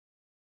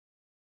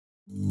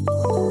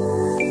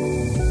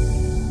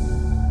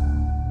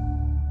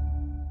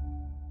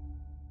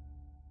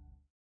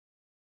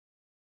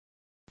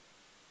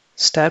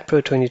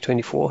STAAD.Pro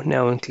 2024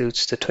 now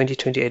includes the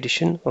 2020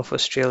 edition of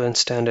Australian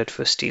Standard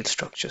for Steel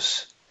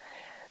Structures.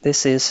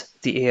 This is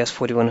the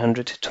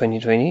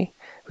AS4100-2020,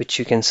 which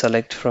you can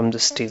select from the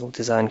Steel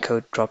Design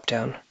Code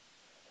drop-down.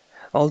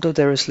 Although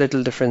there is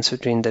little difference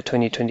between the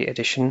 2020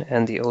 edition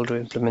and the older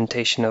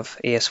implementation of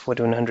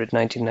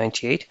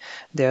AS4100-1998,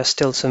 there are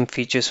still some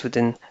features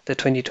within the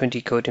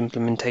 2020 code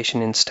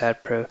implementation in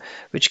STAAD.Pro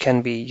which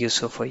can be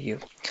useful for you.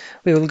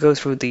 We will go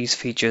through these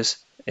features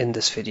in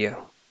this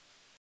video.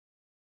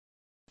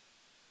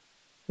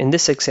 In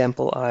this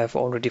example, I have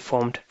already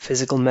formed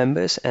physical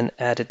members and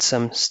added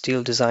some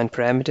steel design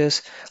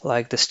parameters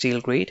like the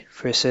steel grade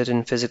for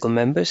certain physical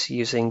members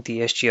using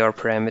the SGR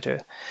parameter.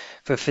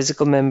 For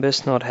physical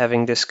members not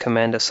having this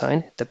command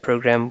assigned, the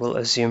program will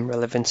assume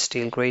relevant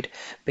steel grade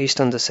based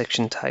on the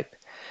section type.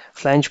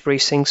 Flange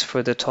bracings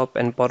for the top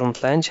and bottom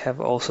flange have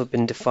also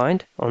been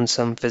defined on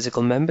some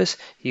physical members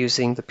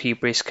using the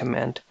pbrace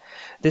command.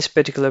 This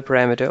particular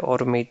parameter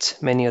automates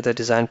many other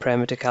design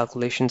parameter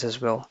calculations as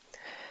well.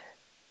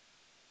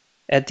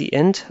 At the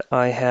end,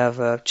 I have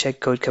a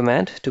check code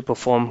command to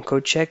perform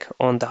code check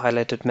on the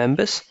highlighted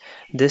members.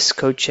 This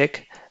code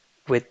check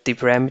with the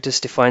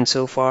parameters defined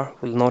so far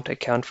will not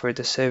account for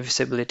the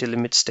serviceability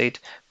limit state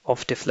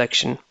of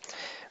deflection.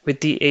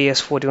 With the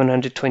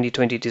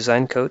AS4100-2020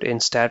 design code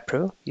in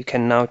STAAD.Pro, you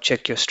can now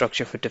check your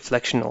structure for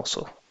deflection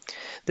also.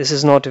 This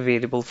is not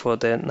available for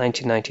the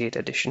 1998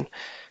 edition.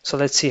 So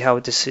let's see how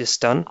this is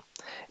done.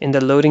 In the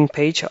loading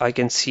page, I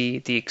can see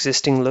the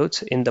existing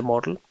loads in the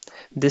model.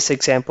 This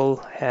example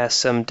has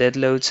some dead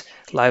loads,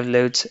 live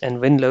loads,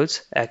 and wind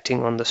loads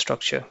acting on the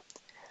structure.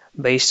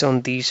 Based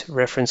on these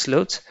reference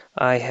loads,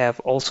 I have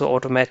also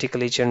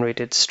automatically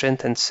generated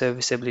strength and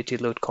serviceability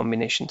load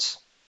combinations.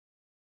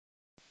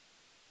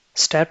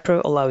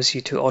 STAAD.Pro allows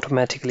you to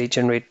automatically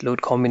generate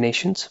load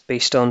combinations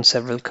based on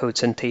several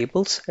codes and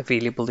tables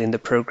available in the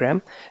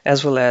program,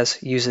 as well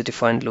as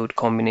user-defined load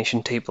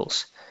combination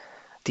tables.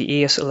 The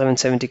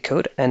AS1170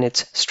 code and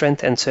its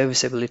strength and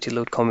serviceability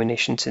load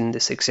combinations in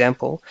this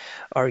example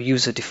are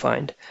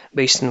user-defined,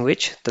 based on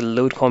which the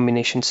load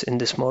combinations in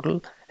this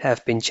model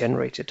have been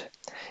generated.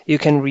 You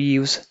can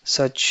reuse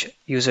such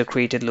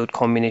user-created load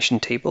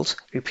combination tables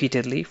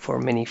repeatedly for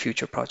many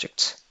future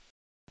projects.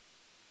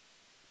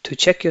 To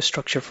check your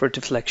structure for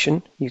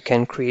deflection, you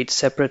can create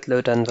separate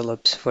load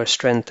envelopes for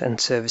strength and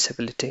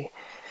serviceability.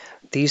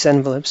 These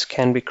envelopes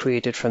can be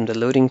created from the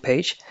loading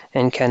page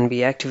and can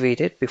be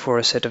activated before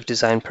a set of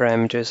design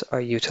parameters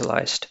are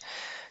utilized.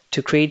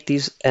 To create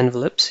these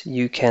envelopes,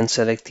 you can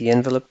select the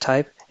envelope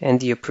type and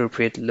the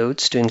appropriate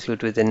loads to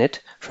include within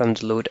it from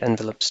the Load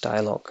Envelopes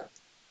dialog.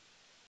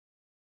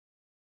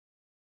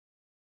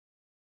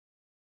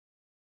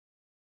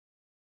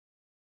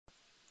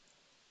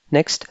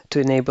 Next, to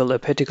enable a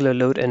particular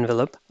load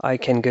envelope, I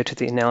can go to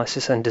the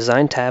Analysis and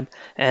Design tab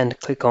and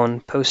click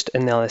on Post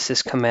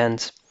Analysis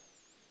Commands.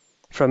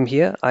 From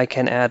here, I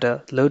can add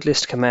a load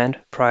list command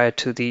prior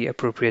to the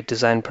appropriate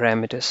design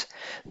parameters.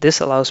 This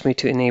allows me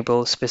to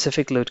enable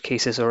specific load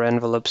cases or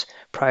envelopes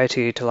prior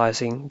to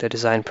utilizing the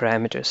design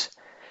parameters.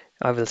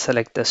 I will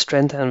select the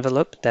strength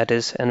envelope, that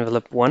is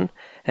envelope 1,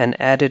 and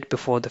add it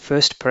before the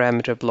first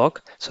parameter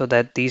block so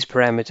that these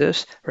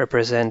parameters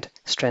represent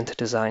strength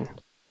design.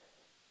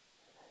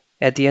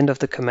 At the end of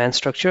the command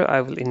structure,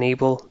 I will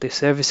enable the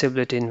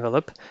serviceability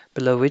envelope,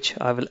 below which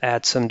I will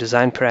add some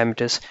design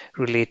parameters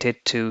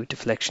related to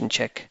deflection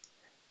check.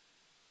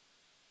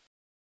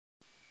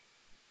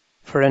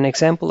 For an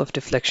example of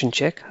deflection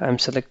check, I am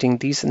selecting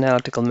these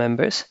analytical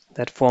members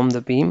that form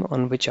the beam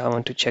on which I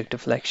want to check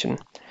deflection.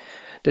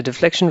 The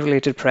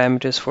deflection-related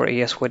parameters for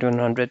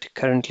AS4100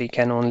 currently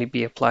can only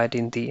be applied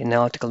in the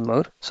analytical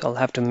mode, so I'll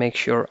have to make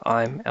sure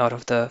I'm out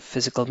of the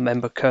physical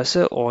member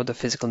cursor or the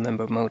physical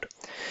member mode.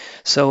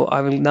 So I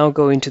will now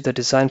go into the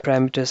design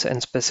parameters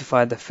and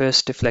specify the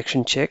first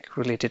deflection check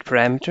related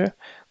parameter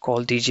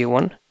called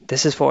DJ1.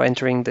 This is for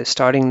entering the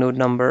starting node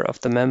number of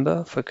the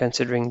member for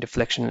considering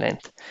deflection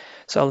length.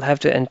 So I'll have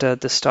to enter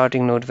the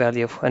starting node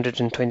value of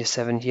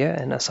 127 here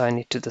and assign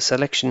it to the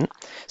selection.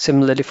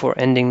 Similarly, for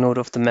ending node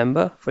of the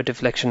member for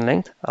deflection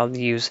length, I'll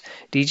use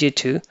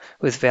DJ2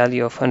 with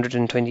value of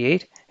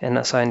 128 and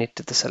assign it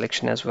to the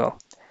selection as well.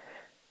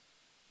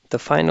 The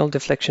final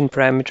deflection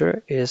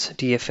parameter is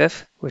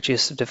DFF, which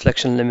is the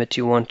deflection limit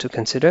you want to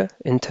consider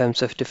in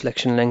terms of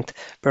deflection length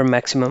per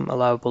maximum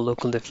allowable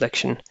local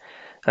deflection.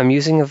 I'm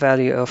using a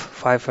value of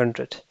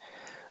 500.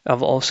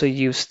 I've also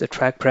used the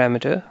track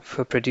parameter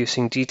for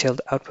producing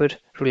detailed output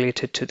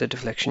related to the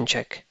deflection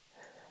check.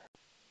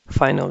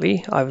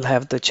 Finally, I will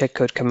have the check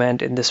code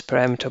command in this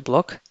parameter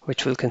block,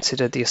 which will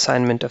consider the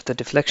assignment of the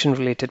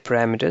deflection-related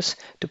parameters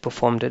to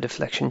perform the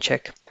deflection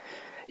check.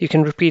 You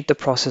can repeat the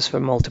process for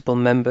multiple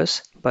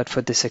members, but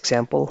for this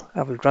example,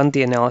 I will run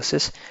the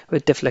analysis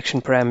with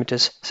deflection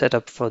parameters set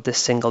up for this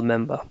single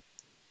member.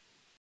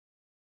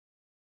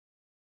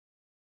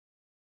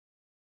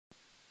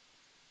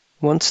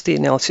 Once the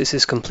analysis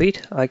is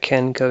complete, I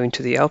can go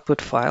into the output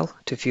file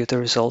to view the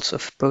results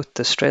of both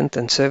the strength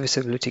and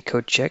serviceability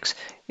code checks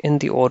in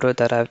the order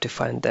that I've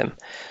defined them.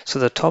 So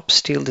the top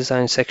steel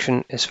design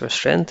section is for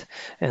strength,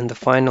 and the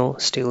final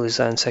steel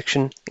design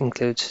section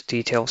includes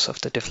details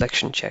of the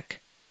deflection check.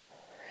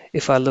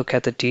 If I look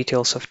at the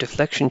details of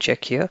deflection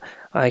check here,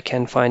 I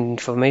can find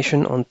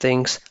information on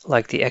things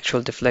like the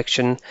actual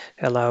deflection,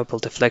 allowable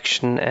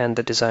deflection, and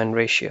the design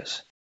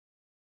ratios.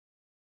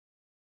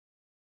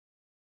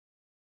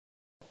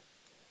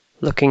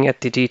 Looking at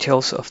the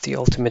details of the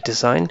ultimate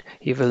design,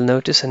 you will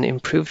notice an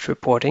improved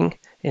reporting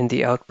in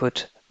the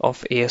output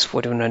of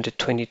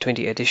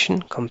AS4100-2020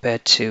 edition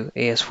compared to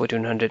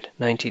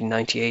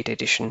AS4100-1998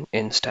 edition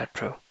in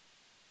STAAD.Pro.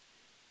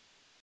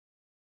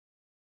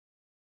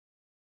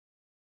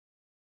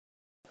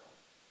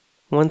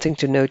 One thing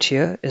to note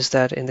here is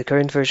that in the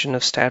current version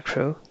of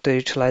STAAD.Pro, the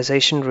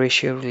utilization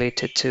ratio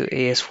related to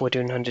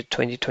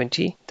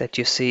AS4100-2020 that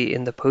you see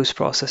in the post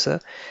processor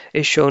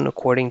is shown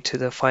according to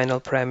the final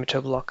parameter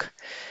block.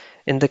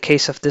 In the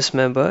case of this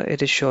member,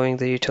 it is showing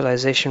the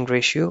utilization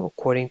ratio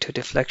according to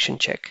deflection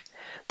check.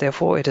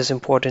 Therefore, it is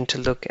important to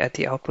look at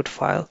the output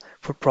file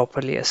for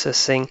properly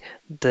assessing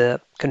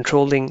the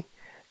controlling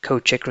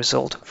code check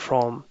result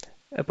from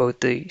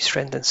both the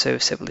strength and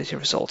serviceability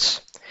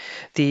results.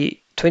 The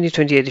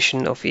 2020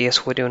 edition of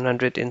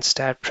AS4100 in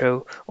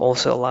STAAD.Pro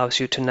also allows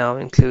you to now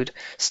include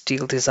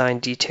steel design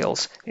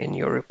details in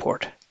your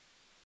report.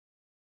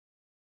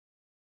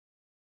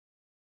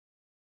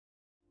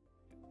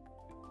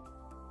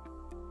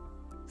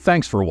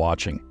 Thanks for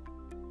watching.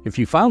 If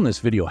you found this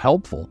video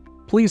helpful,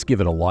 please give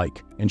it a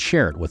like and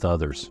share it with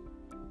others.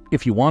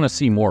 If you want to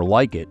see more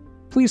like it,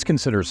 please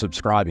consider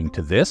subscribing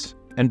to this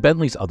and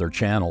Bentley's other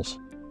channels.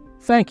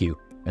 Thank you,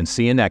 and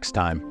see you next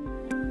time.